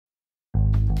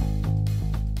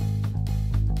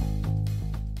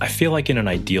I feel like in an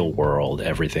ideal world,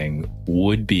 everything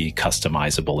would be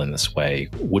customizable in this way,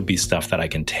 would be stuff that I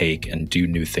can take and do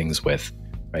new things with,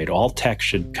 right? All tech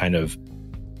should kind of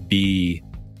be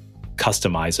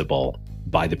customizable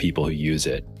by the people who use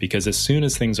it. Because as soon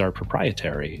as things are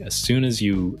proprietary, as soon as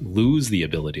you lose the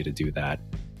ability to do that,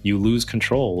 you lose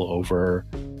control over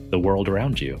the world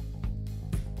around you.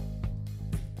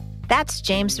 That's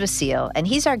James Vasile, and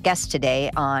he's our guest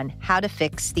today on How to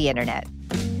Fix the Internet.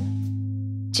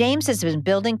 James has been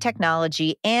building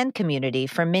technology and community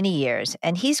for many years,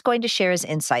 and he's going to share his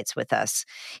insights with us.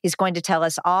 He's going to tell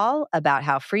us all about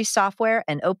how free software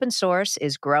and open source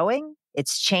is growing,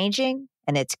 it's changing,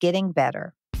 and it's getting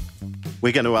better.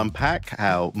 We're going to unpack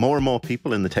how more and more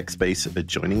people in the tech space are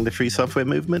joining the free software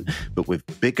movement, but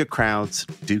with bigger crowds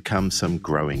do come some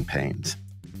growing pains.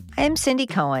 I'm Cindy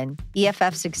Cohen,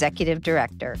 EFF's Executive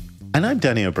Director. And I'm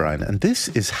Danny O'Brien, and this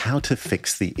is How to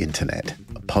Fix the Internet,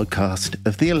 a podcast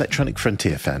of the Electronic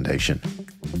Frontier Foundation.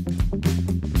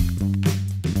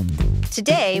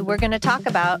 Today, we're going to talk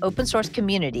about open source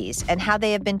communities and how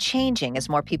they have been changing as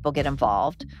more people get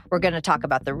involved. We're going to talk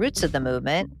about the roots of the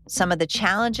movement, some of the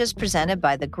challenges presented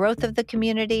by the growth of the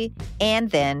community,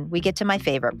 and then we get to my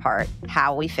favorite part,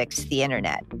 how we fix the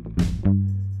internet.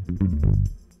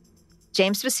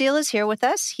 James Vasile is here with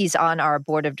us. He's on our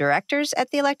board of directors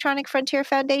at the Electronic Frontier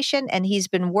Foundation, and he's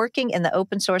been working in the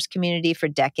open source community for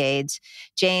decades.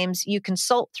 James, you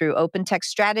consult through open tech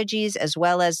strategies as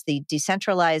well as the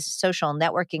decentralized social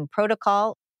networking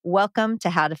protocol. Welcome to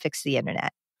How to Fix the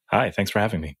Internet. Hi, thanks for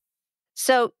having me.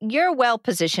 So you're well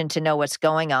positioned to know what's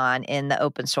going on in the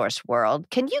open source world.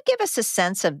 Can you give us a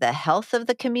sense of the health of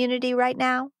the community right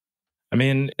now? I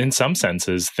mean, in some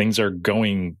senses, things are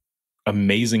going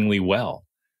amazingly well.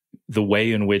 The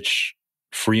way in which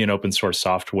free and open source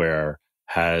software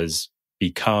has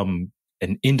become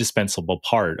an indispensable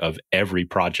part of every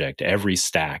project, every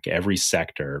stack, every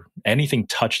sector, anything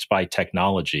touched by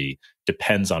technology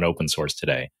depends on open source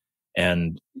today.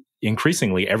 And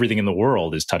increasingly, everything in the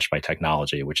world is touched by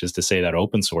technology, which is to say that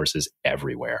open source is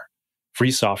everywhere.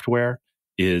 Free software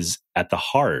is at the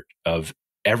heart of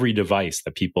every device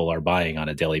that people are buying on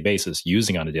a daily basis,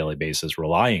 using on a daily basis,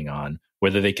 relying on,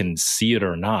 whether they can see it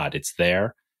or not, it's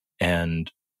there.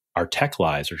 And our tech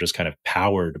lives are just kind of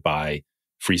powered by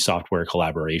free software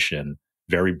collaboration,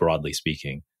 very broadly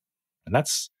speaking. And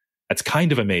that's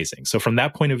kind of amazing. So from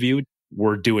that point of view,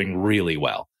 we're doing really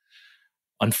well.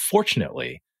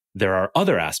 Unfortunately, there are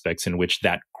other aspects in which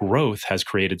that growth has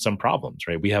created some problems,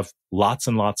 right? We have lots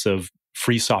and lots of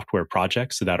free software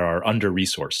projects that are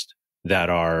under-resourced,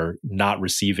 that are not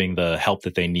receiving the help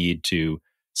that they need to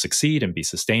succeed and be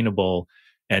sustainable.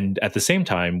 And at the same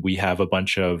time, we have a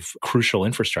bunch of crucial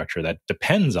infrastructure that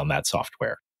depends on that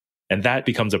software. And that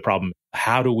becomes a problem.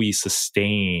 How do we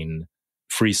sustain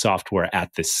free software at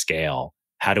this scale?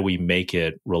 How do we make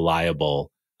it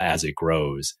reliable as it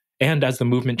grows? And as the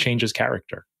movement changes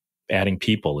character, adding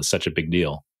people is such a big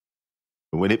deal.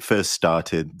 When it first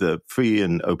started, the free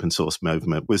and open source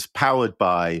movement was powered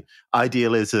by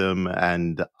idealism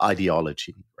and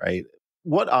ideology, right?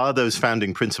 What are those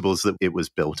founding principles that it was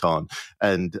built on?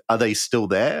 And are they still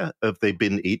there? Have they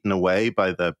been eaten away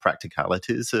by the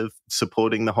practicalities of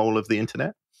supporting the whole of the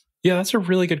internet? Yeah, that's a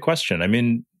really good question. I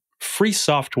mean, free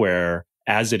software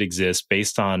as it exists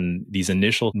based on these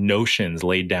initial notions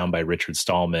laid down by Richard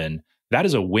Stallman, that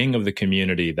is a wing of the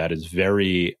community that is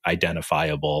very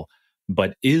identifiable,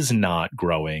 but is not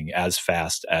growing as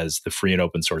fast as the free and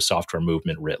open source software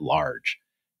movement writ large.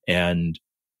 And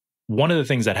one of the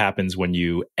things that happens when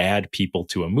you add people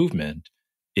to a movement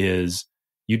is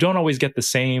you don't always get the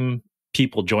same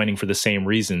people joining for the same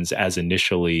reasons as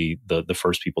initially the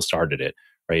first people started it,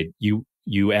 right?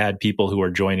 You add people who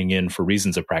are joining in for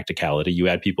reasons of practicality. You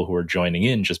add people who are joining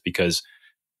in just because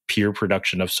peer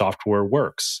production of software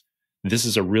works. This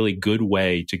is a really good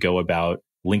way to go about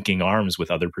linking arms with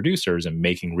other producers and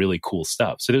making really cool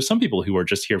stuff. So there's some people who are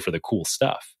just here for the cool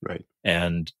stuff. Right.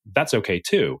 And that's okay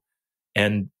too.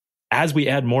 And as we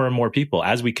add more and more people,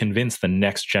 as we convince the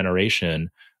next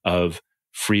generation of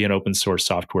free and open source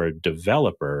software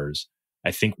developers,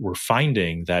 I think we're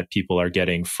finding that people are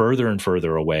getting further and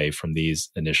further away from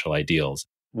these initial ideals.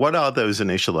 What are those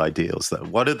initial ideals, though?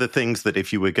 What are the things that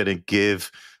if you were going to give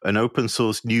an open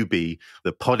source newbie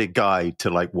the potted guide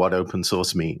to like what open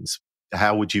source means,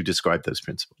 how would you describe those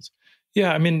principles?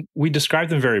 Yeah, I mean, we describe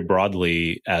them very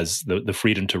broadly as the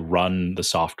freedom to run the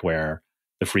software,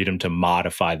 the freedom to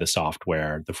modify the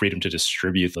software, the freedom to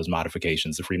distribute those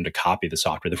modifications, the freedom to copy the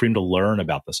software, the freedom to learn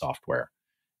about the software.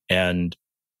 And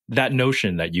that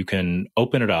notion that you can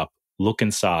open it up, look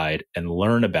inside, and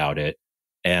learn about it,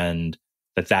 and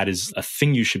that is a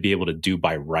thing you should be able to do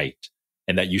by right,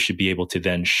 and that you should be able to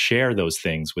then share those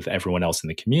things with everyone else in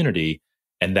the community.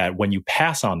 And that when you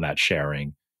pass on that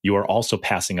sharing, you are also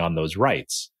passing on those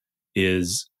rights,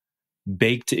 is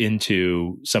baked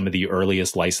into some of the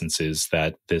earliest licenses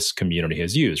that this community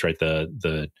has used, right?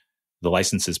 The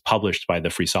licenses published by the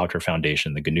Free Software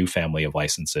Foundation, the GNU family of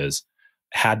licenses,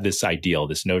 had this ideal,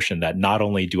 this notion that not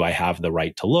only do I have the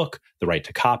right to look, the right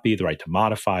to copy, the right to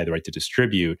modify, the right to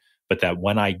distribute, but that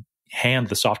when I hand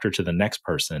the software to the next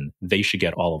person, they should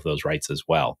get all of those rights as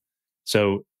well.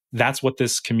 So that's what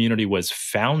this community was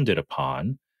founded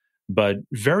upon. But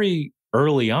very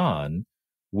early on,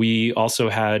 we also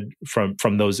had,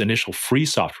 from those initial free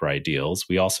software ideals,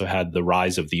 we also had the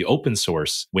rise of the open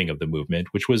source wing of the movement,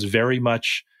 which was very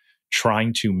much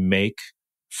trying to make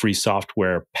free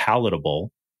software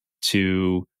palatable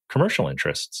to commercial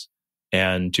interests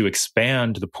and to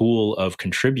expand the pool of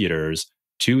contributors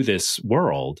to this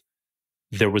world.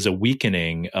 There was a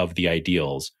weakening of the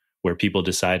ideals where people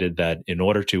decided that in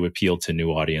order to appeal to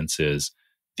new audiences,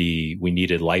 we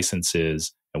needed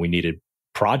licenses and we needed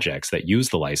projects that use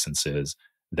the licenses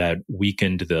that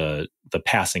weakened the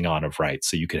passing on of rights.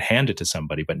 So you could hand it to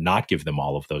somebody, but not give them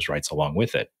all of those rights along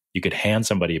with it. You could hand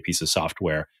somebody a piece of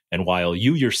software, and while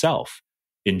you yourself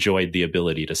enjoyed the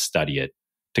ability to study it,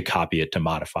 to copy it, to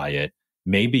modify it,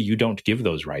 maybe you don't give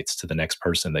those rights to the next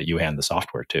person that you hand the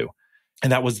software to.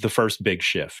 And that was the first big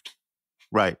shift.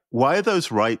 Right. Why are those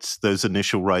rights, those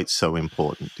initial rights, so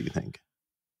important, do you think?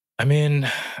 I mean,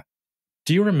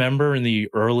 do you remember in the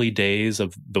early days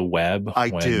of the web I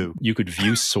do. You could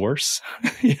view source?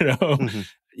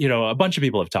 A bunch of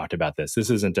people have talked about this. This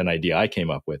isn't an idea I came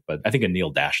up with, but I think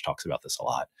Anil Dash talks about this a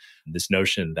lot. This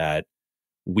notion that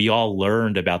we all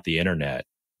learned about the internet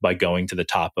by going to the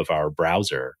top of our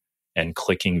browser and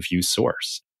clicking view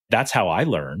source. That's how I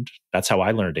learned. That's how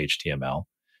I learned HTML.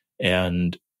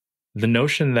 And the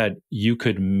notion that you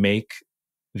could make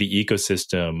the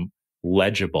ecosystem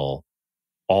legible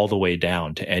all the way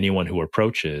down to anyone who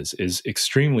approaches is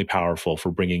extremely powerful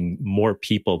for bringing more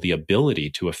people the ability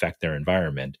to affect their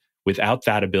environment. Without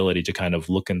that ability to kind of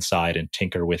look inside and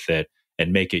tinker with it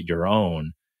and make it your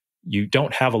own, you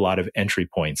don't have a lot of entry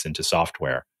points into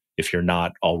software if you're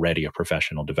not already a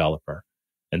professional developer.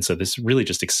 And so this really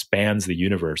just expands the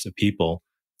universe of people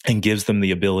and gives them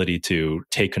the ability to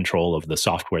take control of the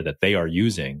software that they are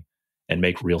using and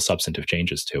make real substantive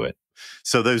changes to it.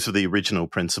 So those are the original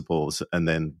principles. And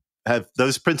then have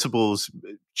those principles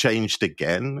changed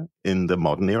again in the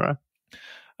modern era?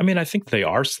 I mean, I think they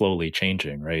are slowly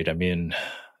changing, right? I mean,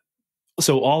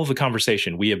 so all of the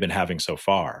conversation we have been having so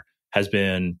far has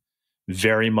been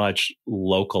very much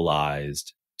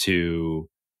localized to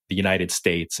the United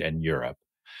States and Europe.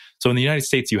 So in the United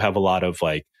States, you have a lot of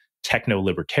like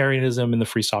techno-libertarianism in the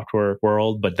free software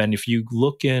world. But then if you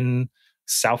look in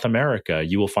South America,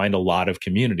 you will find a lot of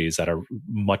communities that are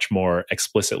much more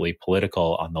explicitly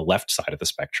political on the left side of the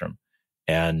spectrum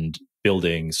and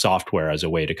building software as a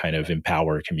way to kind of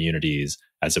empower communities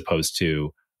as opposed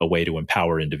to a way to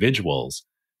empower individuals.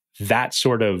 That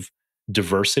sort of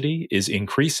diversity is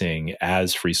increasing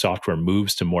as free software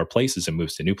moves to more places and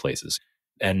moves to new places.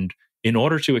 And in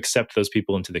order to accept those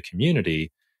people into the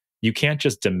community, you can't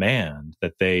just demand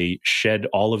that they shed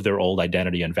all of their old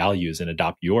identity and values and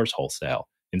adopt yours wholesale.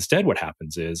 Instead, what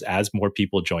happens is as more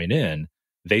people join in,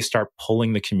 they start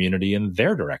pulling the community in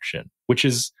their direction, which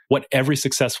is what every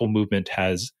successful movement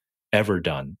has ever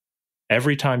done.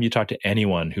 Every time you talk to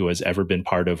anyone who has ever been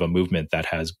part of a movement that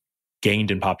has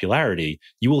gained in popularity,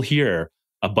 you will hear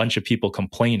a bunch of people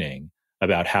complaining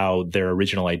about how their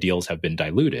original ideals have been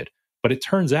diluted. But it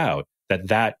turns out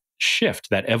that shift,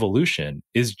 that evolution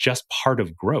is just part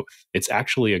of growth. It's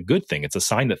actually a good thing. It's a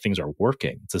sign that things are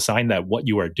working. It's a sign that what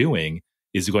you are doing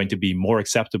is going to be more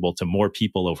acceptable to more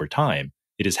people over time.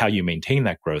 It is how you maintain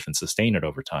that growth and sustain it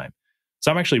over time.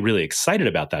 So I'm actually really excited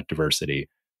about that diversity.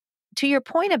 To your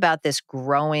point about this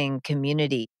growing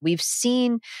community, we've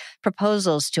seen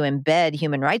proposals to embed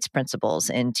human rights principles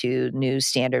into new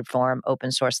standard form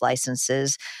open source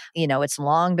licenses. It's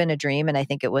long been a dream, and I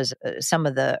think it was some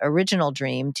of the original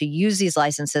dream to use these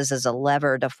licenses as a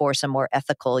lever to force a more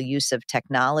ethical use of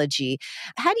technology.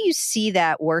 How do you see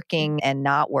that working and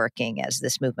not working as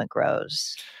this movement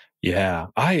grows? Yeah,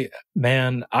 I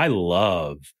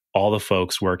love all the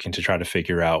folks working to try to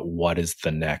figure out what is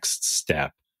the next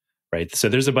step. Right. So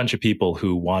there's a bunch of people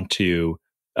who want to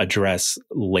address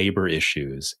labor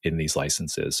issues in these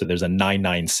licenses. So there's a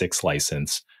 996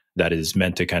 license that is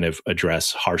meant to kind of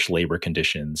address harsh labor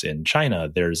conditions in China.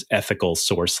 There's ethical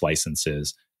source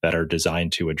licenses that are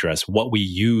designed to address what we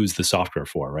use the software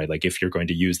for, right? Like if you're going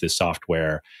to use this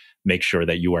software make sure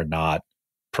that you are not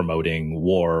promoting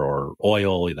war or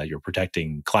oil, that you're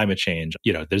protecting climate change.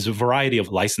 There's a variety of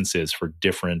licenses for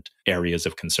different areas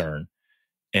of concern.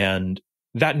 And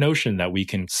that notion that we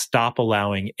can stop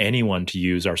allowing anyone to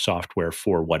use our software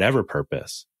for whatever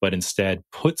purpose, but instead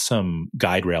put some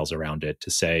guide rails around it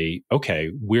to say, okay,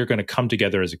 we're going to come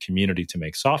together as a community to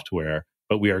make software,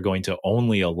 but we are going to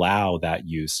only allow that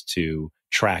use to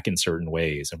track in certain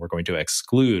ways. And we're going to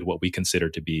exclude what we consider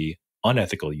to be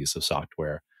unethical use of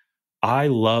software. I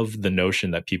love the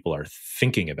notion that people are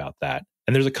thinking about that.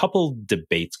 And there's a couple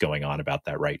debates going on about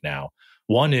that right now.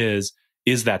 One is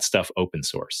that stuff open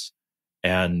source?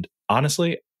 And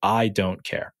honestly, I don't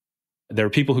care. There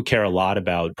are people who care a lot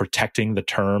about protecting the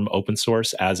term open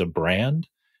source as a brand.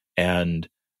 And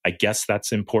I guess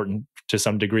that's important to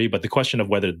some degree. But the question of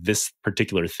whether this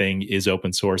particular thing is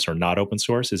open source or not open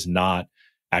source is not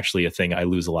actually a thing I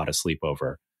lose a lot of sleep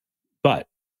over. But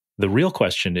the real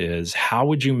question is, how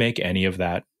would you make any of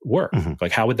that work?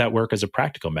 Like, how would that work as a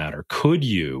practical matter? Could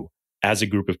you, as a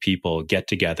group of people, get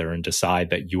together and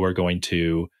decide that you are going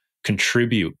to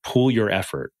contribute, pool your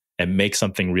effort, and make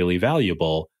something really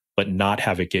valuable, but not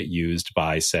have it get used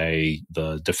by, say,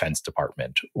 the Defense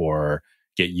Department or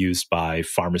get used by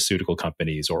pharmaceutical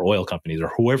companies or oil companies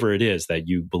or whoever it is that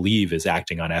you believe is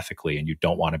acting unethically and you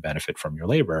don't want to benefit from your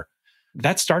labor?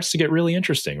 That starts to get really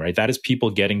interesting, right? That is people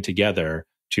getting together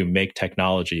to make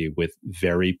technology with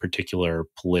very particular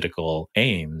political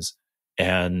aims.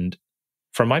 And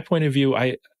from my point of view,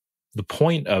 the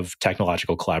point of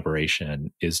technological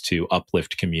collaboration is to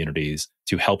uplift communities,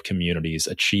 to help communities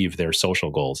achieve their social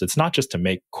goals. It's not just to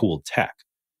make cool tech.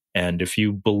 And if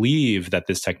you believe that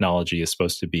this technology is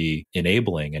supposed to be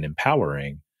enabling and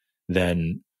empowering,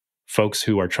 then folks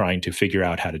who are trying to figure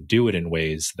out how to do it in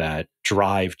ways that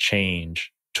drive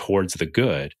change towards the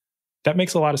good, that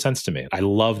makes a lot of sense to me. I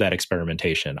love that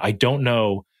experimentation. I don't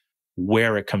know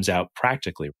where it comes out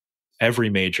practically. Every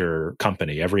major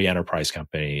company, every enterprise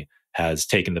company has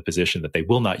taken the position that they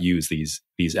will not use these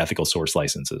ethical source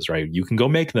licenses, right? You can go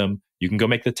make them, you can go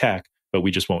make the tech, but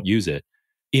we just won't use it.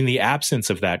 In the absence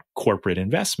of that corporate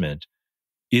investment,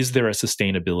 is there a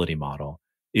sustainability model?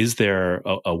 Is there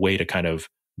a way to kind of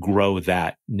grow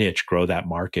that niche, grow that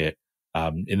market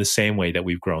in the same way that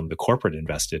we've grown the corporate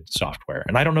invested software?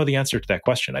 And I don't know the answer to that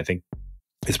question. I think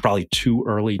it's probably too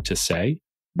early to say.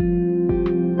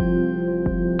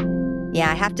 Yeah,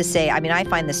 I have to say, I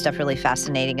find this stuff really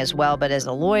fascinating as well. But as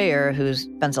a lawyer who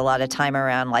spends a lot of time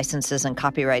around licenses and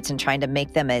copyrights and trying to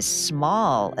make them as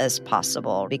small as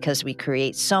possible, because we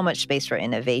create so much space for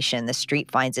innovation, the street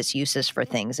finds its uses for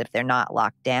things if they're not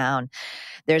locked down.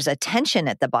 There's a tension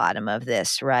at the bottom of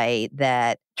this, right?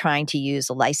 That trying to use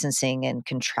licensing and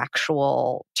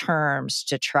contractual terms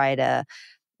to try to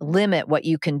limit what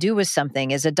you can do with something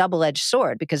is a double-edged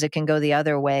sword because it can go the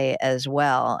other way as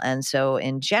well. And so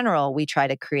in general, we try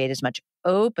to create as much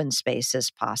open space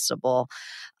as possible.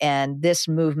 And this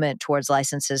movement towards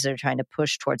licenses that are trying to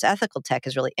push towards ethical tech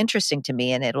is really interesting to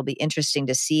me. And it'll be interesting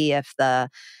to see if the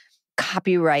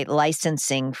copyright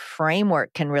licensing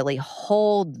framework can really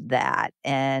hold that.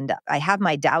 And I have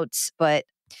my doubts, but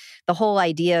the whole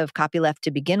idea of copyleft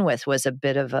to begin with was a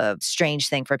bit of a strange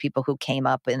thing for people who came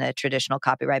up in a traditional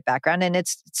copyright background, and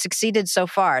it's succeeded so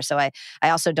far. So I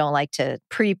also don't like to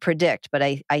pre-predict, but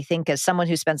I think as someone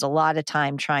who spends a lot of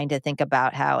time trying to think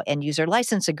about how end-user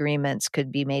license agreements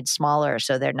could be made smaller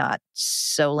so they're not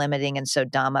so limiting and so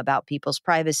dumb about people's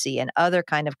privacy and other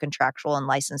kind of contractual and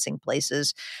licensing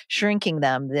places, shrinking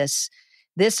them,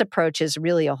 this approach is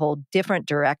really a whole different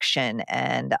direction.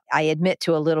 And I admit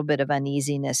to a little bit of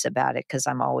uneasiness about it because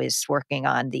I'm always working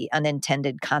on the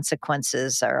unintended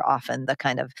consequences are often the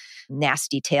kind of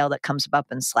nasty tail that comes up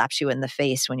and slaps you in the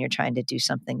face when you're trying to do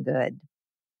something good.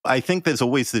 I think there's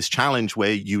always this challenge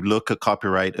where you look at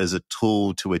copyright as a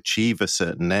tool to achieve a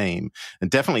certain aim. And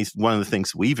definitely one of the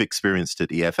things we've experienced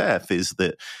at EFF is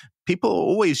that people are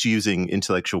always using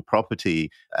intellectual property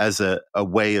as a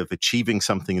way of achieving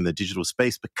something in the digital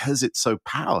space because it's so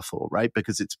powerful, right?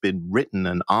 Because it's been written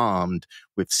and armed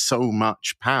with so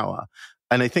much power.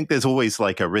 And I think there's always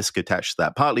like a risk attached to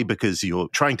that, partly because you're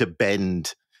trying to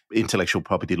bend intellectual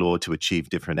property law to achieve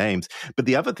different aims. But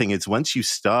the other thing is once you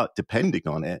start depending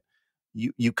on it,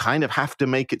 you kind of have to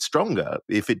make it stronger.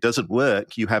 If it doesn't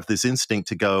work, you have this instinct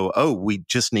to go, oh, we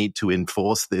just need to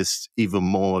enforce this even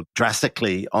more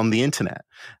drastically on the internet.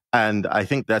 And I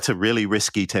think that's a really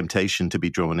risky temptation to be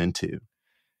drawn into.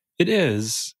 It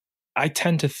is. I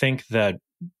tend to think that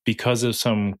because of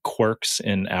some quirks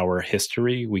in our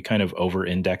history, we kind of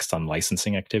over-indexed on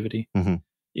licensing activity. Mm-hmm.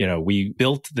 We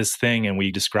built this thing and we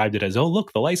described it as, oh,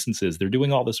 look, the licenses, they're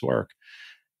doing all this work.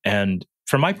 And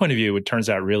from my point of view, it turns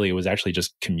out really it was actually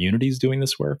just communities doing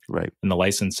this work. Right. And the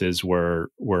licenses were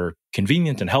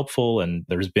convenient and helpful. And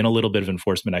there's been a little bit of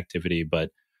enforcement activity,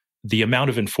 but the amount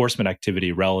of enforcement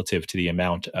activity relative to the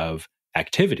amount of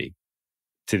activity,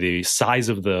 to the size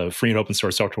of the free and open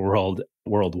source software world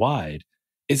worldwide,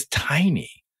 is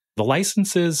tiny. The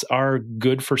licenses are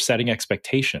good for setting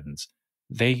expectations.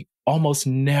 They almost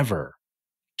never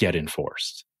get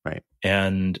enforced. Right.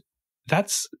 And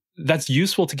that's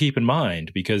useful to keep in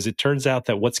mind, because it turns out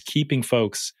that what's keeping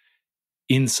folks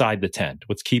inside the tent,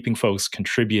 what's keeping folks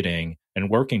contributing and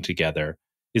working together,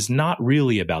 is not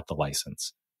really about the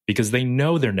license, because they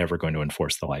know they're never going to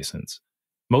enforce the license.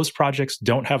 Most projects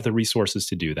don't have the resources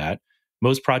to do that.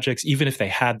 Most projects, even if they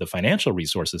had the financial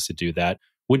resources to do that,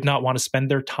 would not want to spend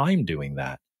their time doing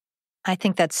that. I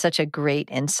think that's such a great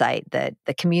insight, that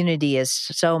the community is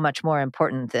so much more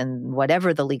important than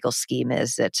whatever the legal scheme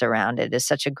is that's around it. Is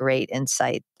such a great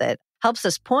insight that helps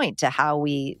us point to how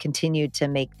we continue to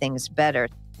make things better.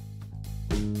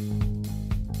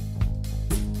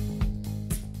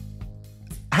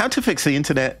 How to Fix the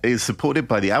Internet is supported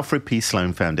by the Alfred P.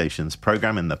 Sloan Foundation's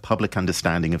program in the public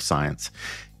understanding of science,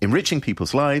 enriching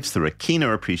people's lives through a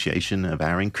keener appreciation of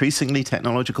our increasingly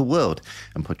technological world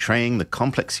and portraying the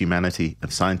complex humanity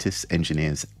of scientists,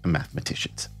 engineers, and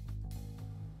mathematicians.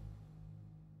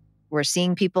 We're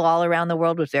seeing people all around the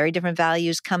world with very different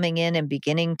values coming in and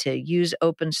beginning to use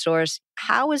open source.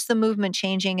 How is the movement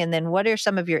changing? And then what are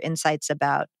some of your insights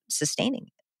about sustaining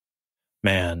it?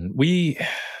 Man, we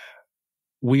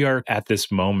are at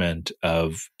this moment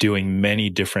of doing many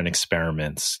different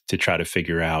experiments to try to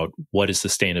figure out what does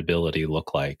sustainability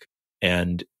look like.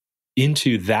 And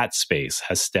into that space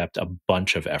has stepped a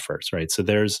bunch of efforts, right? So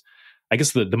there's, I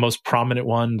guess the most prominent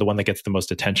one, the one that gets the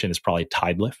most attention, is probably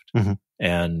TideLift. Mm-hmm.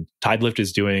 And TideLift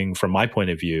is doing, from my point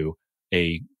of view,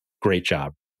 a great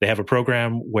job. They have a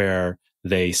program where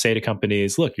they say to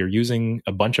companies, look, you're using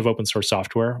a bunch of open source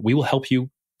software. We will help you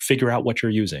figure out what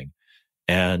you're using.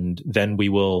 And then we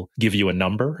will give you a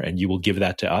number and you will give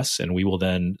that to us. And we will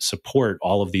then support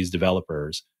all of these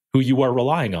developers who you are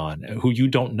relying on, who you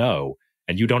don't know.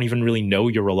 And you don't even really know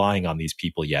you're relying on these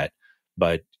people yet.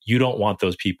 But you don't want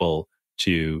those people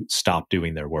to stop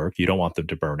doing their work. You don't want them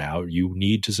to burn out. You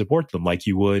need to support them like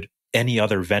you would any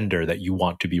other vendor that you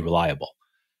want to be reliable.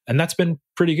 And that's been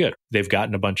pretty good. They've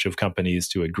gotten a bunch of companies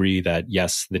to agree that,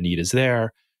 yes, the need is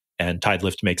there. And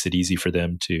TideLift makes it easy for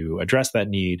them to address that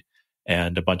need.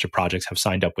 And a bunch of projects have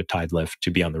signed up with TideLift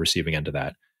to be on the receiving end of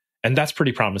that. And that's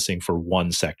pretty promising for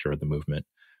one sector of the movement.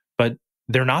 But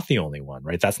they're not the only one,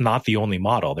 right? That's not the only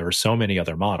model. There are so many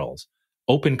other models.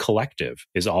 Open Collective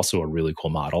is also a really cool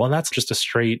model. And that's just a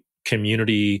straight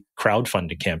community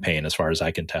crowdfunding campaign, as far as I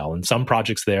can tell. And some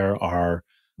projects there are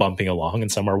bumping along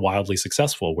and some are wildly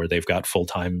successful, where they've got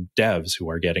full-time devs who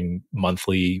are getting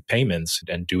monthly payments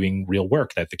and doing real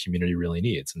work that the community really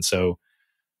needs. And so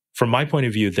from my point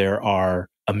of view, there are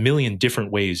a million different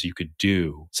ways you could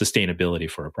do sustainability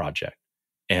for a project.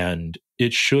 And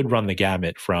it should run the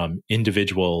gamut from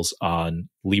individuals on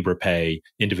LibrePay,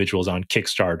 individuals on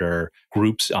Kickstarter,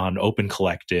 groups on Open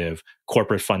Collective,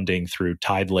 corporate funding through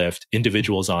TideLift,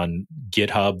 individuals on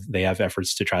GitHub. They have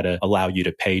efforts to try to allow you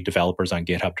to pay developers on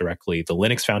GitHub directly. The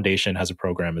Linux Foundation has a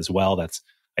program as well that's,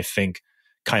 I think,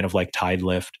 kind of like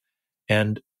TideLift.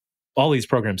 And all these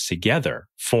programs together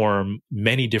form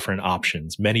many different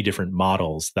options, many different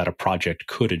models that a project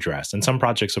could address. And some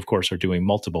projects, of course, are doing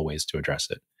multiple ways to address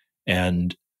it.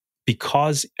 And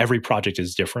because every project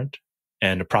is different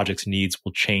and a project's needs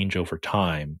will change over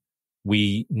time,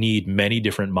 we need many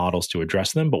different models to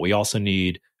address them, but we also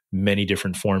need many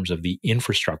different forms of the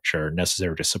infrastructure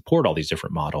necessary to support all these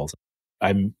different models.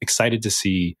 I'm excited to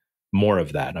see more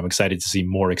of that. I'm excited to see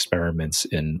more experiments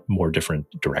in more different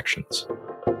directions.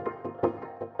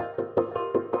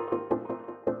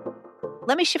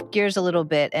 Let me shift gears a little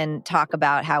bit and talk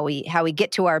about how we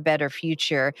get to our better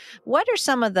future. What are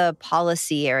some of the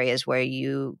policy areas where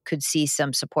you could see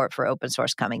some support for open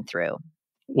source coming through?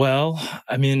 Well,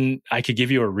 I mean, I could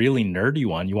give you a really nerdy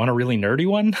one. You want a really nerdy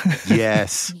one?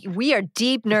 Yes. We are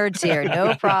deep nerds here.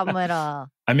 No problem at all.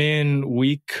 I mean,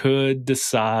 we could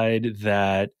decide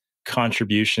that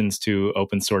contributions to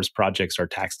open source projects are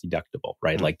tax deductible,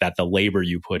 right? Mm-hmm. Like that the labor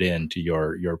you put into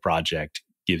your project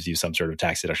gives you some sort of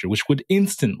tax deduction, which would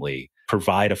instantly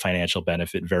provide a financial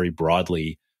benefit very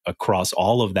broadly across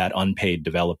all of that unpaid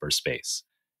developer space.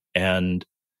 And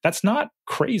that's not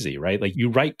crazy, right? Like you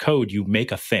write code, you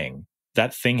make a thing.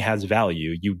 That thing has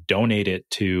value. You donate it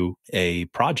to a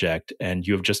project and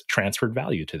you have just transferred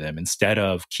value to them instead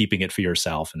of keeping it for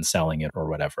yourself and selling it or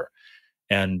whatever.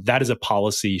 And that is a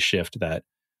policy shift that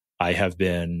I have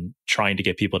been trying to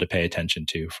get people to pay attention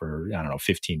to for,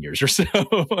 15 years or so.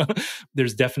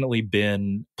 There's definitely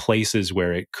been places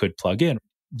where it could plug in.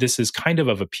 This is kind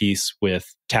of a piece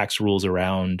with tax rules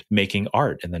around making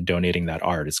art and then donating that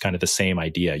art. It's kind of the same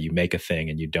idea. You make a thing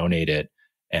and you donate it,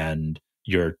 and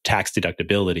your tax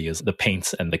deductibility is the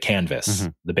paints and the canvas.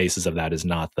 The basis of that is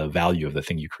not the value of the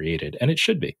thing you created. And it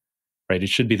should be, right? It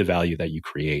should be the value that you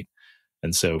create.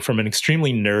 And so from an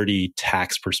extremely nerdy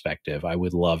tax perspective, I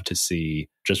would love to see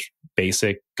just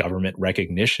basic government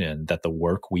recognition that the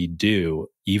work we do,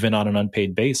 even on an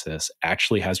unpaid basis,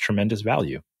 actually has tremendous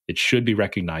value. It should be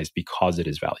recognized because it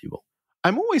is valuable.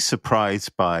 I'm always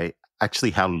surprised by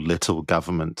actually how little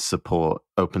government support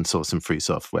open source and free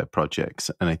software projects.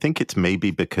 And I think it's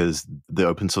maybe because the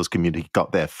open source community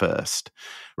got there first,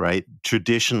 right?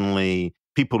 Traditionally,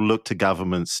 people look to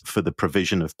governments for the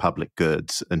provision of public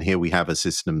goods. And here we have a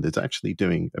system that's actually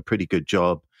doing a pretty good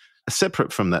job,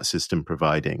 separate from that system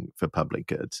providing for public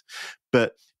goods.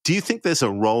 But do you think there's a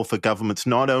role for governments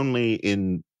not only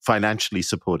in financially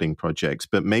supporting projects,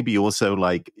 but maybe also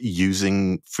like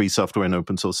using free software and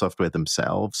open source software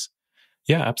themselves?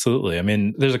 Yeah, absolutely. I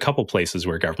mean, there's a couple places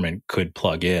where government could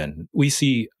plug in. We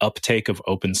see uptake of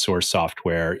open source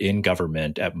software in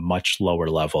government at much lower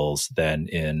levels than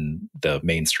in the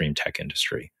mainstream tech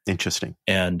industry. Interesting.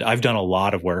 And I've done a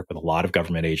lot of work with a lot of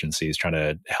government agencies trying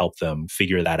to help them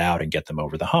figure that out and get them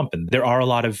over the hump. And there are a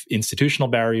lot of institutional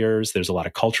barriers. There's a lot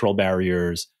of cultural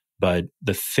barriers. But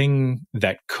the thing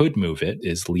that could move it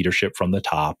is leadership from the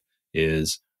top,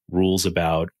 is rules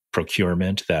about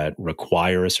procurement that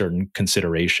require a certain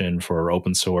consideration for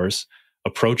open source,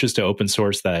 approaches to open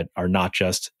source that are not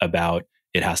just about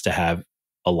it has to have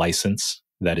a license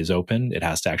that is open, it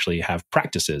has to actually have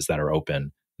practices that are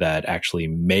open, that actually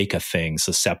make a thing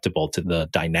susceptible to the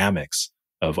dynamics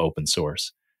of open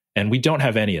source. And we don't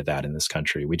have any of that in this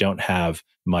country. We don't have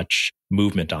much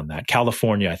movement on that.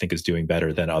 California, I think, is doing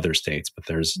better than other states, but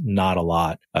there's not a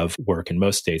lot of work in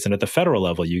most states. And at the federal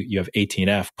level, you have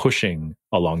 18F pushing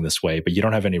along this way, but you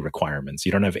don't have any requirements.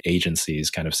 You don't have agencies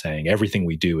kind of saying everything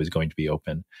we do is going to be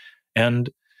open. And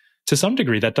to some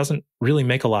degree, that doesn't really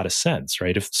make a lot of sense,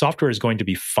 right? If software is going to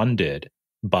be funded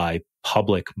by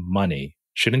public money,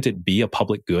 shouldn't it be a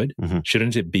public good?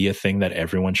 Shouldn't it be a thing that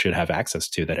everyone should have access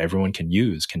to, that everyone can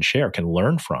use, can share, can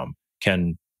learn from,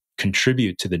 can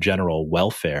contribute to the general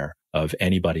welfare of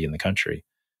anybody in the country?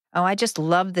 Oh, I just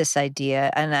love this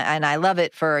idea. And I love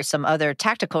it for some other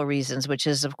tactical reasons, which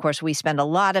is, of course, we spend a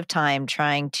lot of time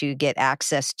trying to get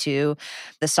access to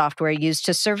the software used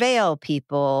to surveil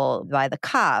people by the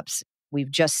cops. We've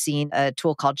just seen a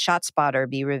tool called ShotSpotter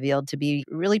be revealed to be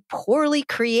really poorly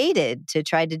created to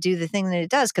try to do the thing that it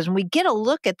does. Because when we get a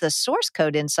look at the source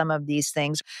code in some of these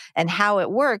things and how it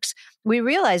works, we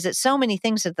realize that so many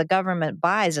things that the government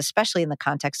buys, especially in the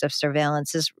context of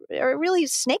surveillance, are really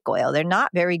snake oil. They're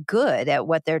not very good at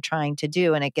what they're trying to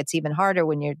do. And it gets even harder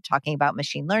when you're talking about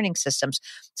machine learning systems.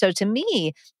 So to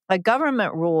me, a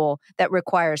government rule that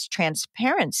requires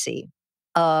transparency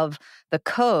of the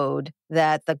code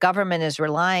that the government is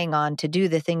relying on to do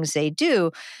the things they do.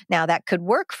 Now, that could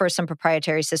work for some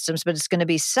proprietary systems, but it's going to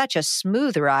be such a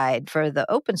smooth ride for the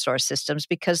open source systems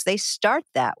because they start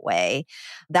that way.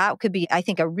 That could be, I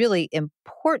think, a really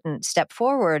important step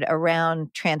forward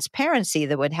around transparency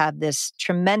that would have this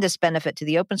tremendous benefit to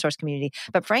the open source community,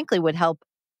 but frankly would help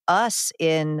us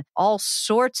in all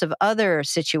sorts of other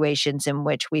situations in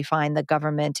which we find the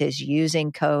government is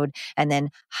using code and then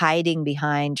hiding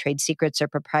behind trade secrets or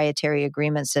proprietary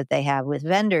agreements that they have with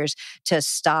vendors to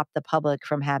stop the public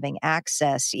from having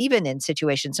access, even in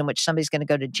situations in which somebody's going to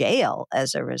go to jail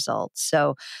as a result.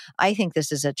 So I think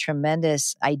this is a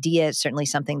tremendous idea. It's certainly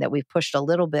something that we've pushed a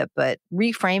little bit, but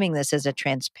reframing this as a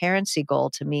transparency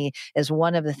goal to me is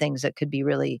one of the things that could be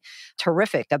really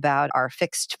terrific about our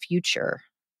fixed future.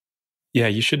 Yeah,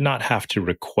 you should not have to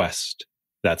request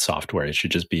that software. It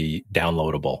should just be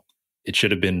downloadable. It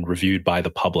should have been reviewed by the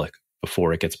public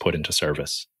before it gets put into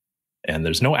service. And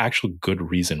there's no actual good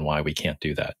reason why we can't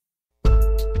do that.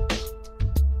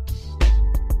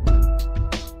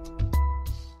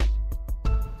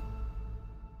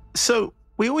 So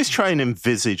we always try and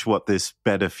envisage what this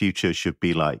better future should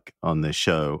be like on this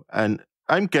show. And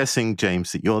I'm guessing,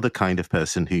 James, that you're the kind of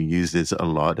person who uses a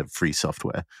lot of free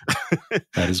software.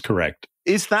 That is correct.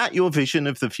 Is that your vision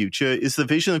of the future? Is the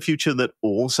vision of the future that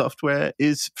all software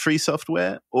is free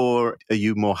software? Or are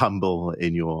you more humble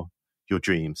in your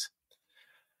dreams?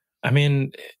 I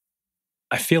mean,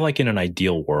 I feel like in an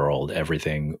ideal world,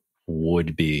 everything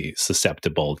would be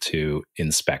susceptible to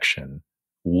inspection,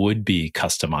 would be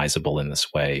customizable in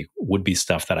this way, would be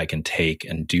stuff that I can take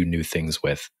and do new things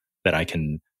with, that I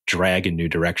can drag in new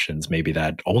directions, maybe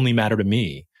that only matter to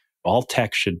me. All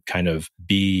tech should kind of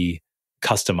be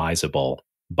customizable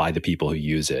by the people who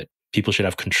use it. People should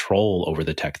have control over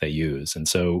the tech they use. And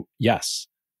so, yes,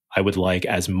 I would like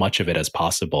as much of it as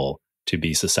possible to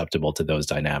be susceptible to those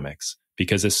dynamics.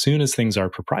 Because as soon as things are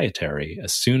proprietary,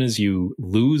 as soon as you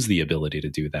lose the ability to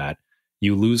do that,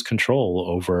 you lose control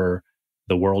over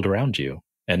the world around you.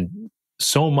 And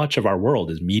so much of our world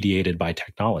is mediated by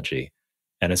technology.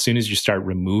 And as soon as you start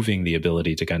removing the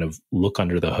ability to kind of look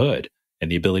under the hood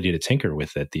and the ability to tinker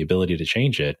with it, the ability to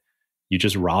change it, you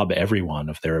just rob everyone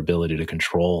of their ability to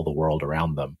control the world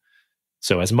around them.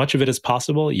 So as much of it as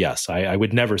possible, yes, I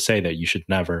would never say that you should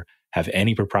never have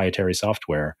any proprietary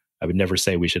software. I would never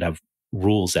say we should have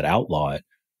rules that outlaw it.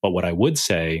 But what I would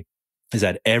say is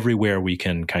that everywhere we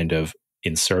can kind of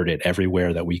insert it,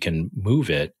 everywhere that we can move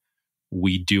it,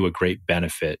 we do a great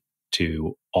benefit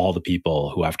to all the people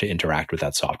who have to interact with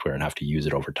that software and have to use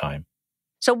it over time.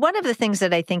 So one of the things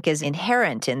that I think is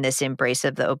inherent in this embrace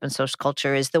of the open source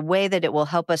culture is the way that it will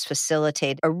help us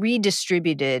facilitate a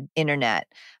redistributed internet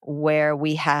where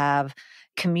we have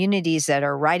communities that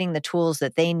are writing the tools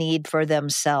that they need for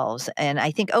themselves. And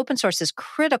I think open source is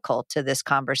critical to this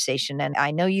conversation. And I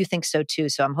know you think so too.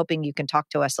 So I'm hoping you can talk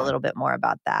to us a little bit more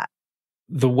about that.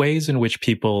 The ways in which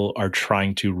people are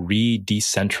trying to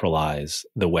re-decentralize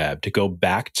the web, to go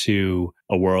back to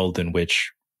a world in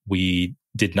which we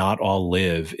did not all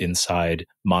live inside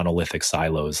monolithic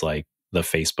silos like the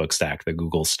Facebook stack, the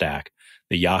Google stack,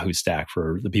 the Yahoo stack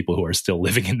for the people who are still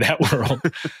living in that world.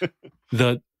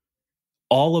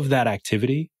 All of that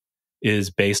activity is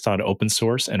based on open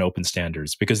source and open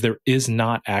standards because there is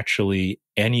not actually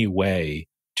any way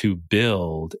to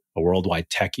build a worldwide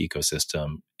tech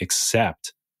ecosystem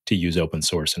except to use open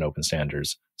source and open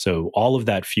standards. So all of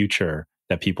that future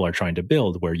that people are trying to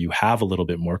build where you have a little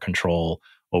bit more control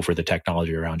over the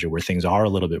technology around you, where things are a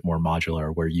little bit more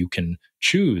modular, where you can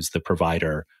choose the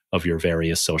provider of your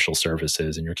various social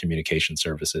services and your communication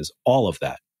services, all of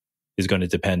that is going to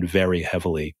depend very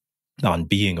heavily on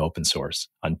being open source,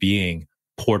 on being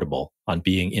portable, on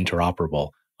being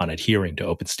interoperable, on adhering to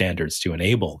open standards to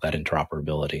enable that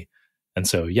interoperability. And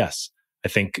so, yes, I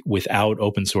think without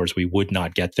open source, we would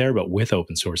not get there. But with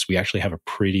open source, we actually have a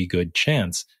pretty good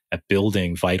chance at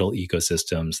building vital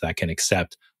ecosystems that can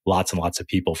accept lots and lots of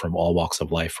people from all walks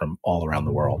of life from all around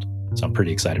the world. So I'm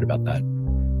pretty excited about that.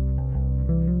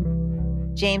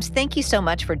 James, thank you so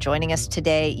much for joining us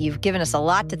today. You've given us a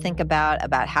lot to think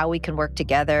about how we can work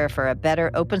together for a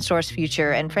better open source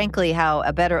future, and frankly, how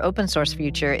a better open source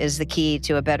future is the key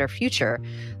to a better future.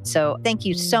 So thank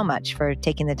you so much for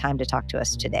taking the time to talk to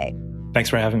us today. Thanks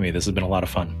for having me. This has been a lot of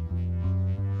fun.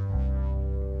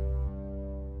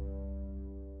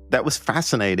 That was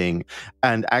fascinating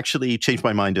and actually changed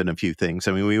my mind on a few things.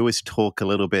 I mean, we always talk a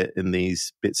little bit in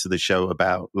these bits of the show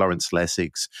about Lawrence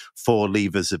Lessig's 4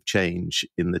 levers of change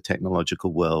in the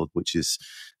technological world, which is,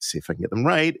 see if I can get them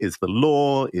right, is the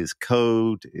law, is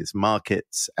code, is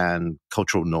markets, and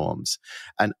cultural norms.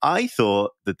 And I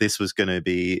thought that this was going to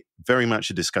be very much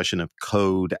a discussion of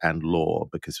code and law,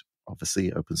 because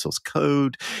obviously open source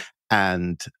code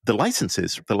and the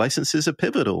licenses are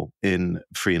pivotal in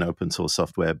free and open source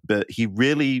software. But he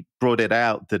really brought it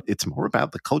out that it's more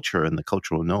about the culture and the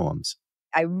cultural norms.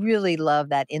 I really love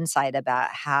that insight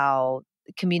about how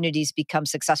communities become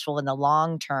successful in the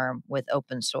long term with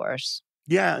open source.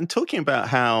 Yeah, and talking about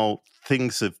how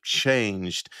things have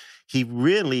changed, he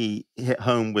really hit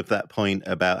home with that point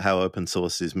about how open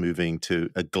source is moving to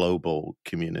a global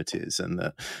communities, and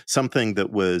that something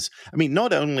that was, I mean,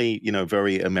 not only,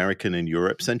 very American and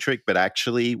Europe centric, but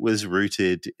actually was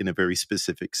rooted in a very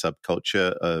specific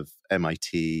subculture of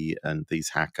MIT and these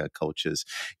hacker cultures,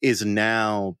 is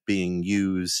now being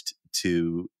used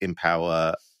to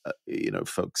empower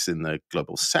folks in the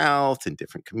global south, in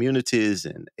different communities,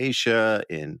 in Asia,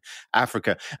 in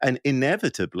Africa. And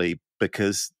inevitably,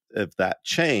 because of that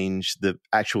change, the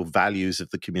actual values of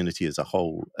the community as a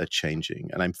whole are changing.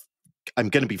 And I'm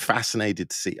going to be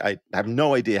fascinated to see. I have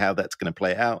no idea how that's going to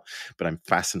play out, but I'm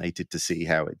fascinated to see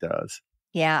how it does.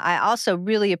 Yeah, I also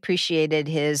really appreciated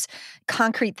his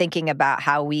concrete thinking about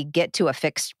how we get to a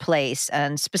fixed place,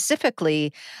 and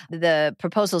specifically the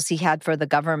proposals he had for the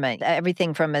government.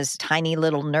 Everything from his tiny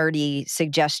little nerdy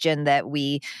suggestion that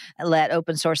we let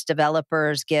open source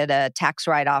developers get a tax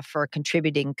write-off for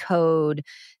contributing code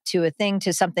to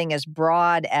something as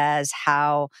broad as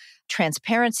how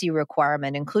transparency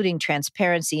requirement, including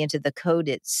transparency into the code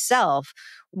itself,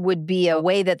 would be a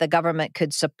way that the government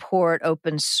could support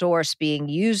open source being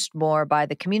used more by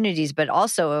the communities, but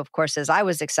also, of course, as I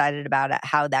was excited about it,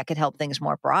 how that could help things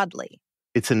more broadly.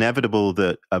 it's inevitable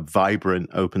that a vibrant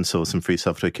open source and free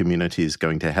software community is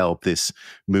going to help this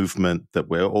movement that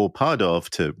we're all part of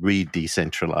to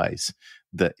re-decentralize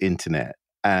the internet.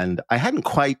 And I hadn't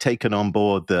quite taken on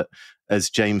board that, as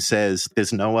James says,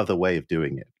 there's no other way of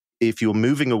doing it. If you're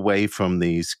moving away from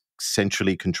these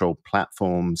centrally controlled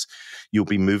platforms, you'll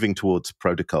be moving towards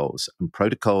protocols. And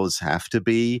protocols have to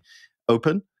be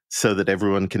open so that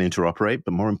everyone can interoperate.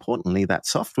 But more importantly, that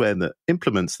software that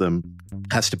implements them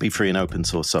has to be free and open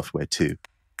source software too.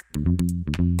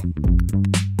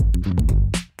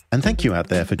 And thank you out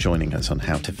there for joining us on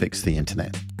How to Fix the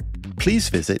Internet. Please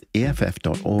visit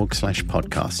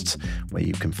EFF.org/podcasts, where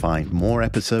you can find more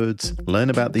episodes, learn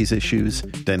about these issues,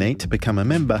 donate to become a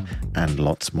member, and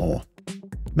lots more.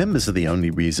 Members are the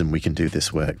only reason we can do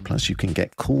this work, plus you can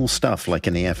get cool stuff like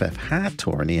an EFF hat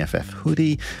or an EFF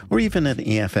hoodie, or even an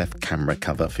EFF camera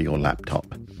cover for your laptop.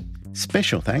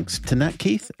 Special thanks to Nat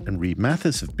Keith and Reed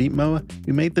Mathis of Beatmower,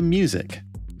 who made the music.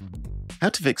 How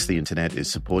to Fix the Internet is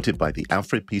supported by the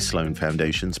Alfred P. Sloan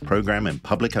Foundation's Program in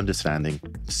Public Understanding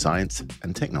of Science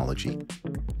and Technology.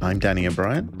 I'm Danny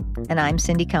O'Brien. And I'm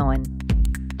Cindy Cohen.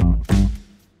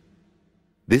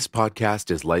 This podcast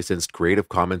is licensed Creative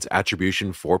Commons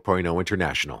Attribution 4.0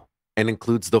 International and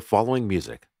includes the following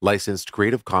music, licensed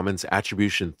Creative Commons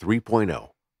Attribution 3.0,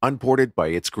 unported by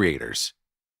its creators: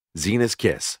 Zena's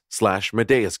Kiss /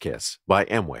 Medea's Kiss by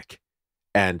Emwick,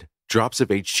 and Drops of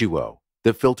H2O,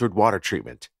 The Filtered Water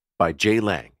Treatment by Jay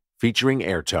Lang, featuring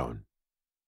Airtone.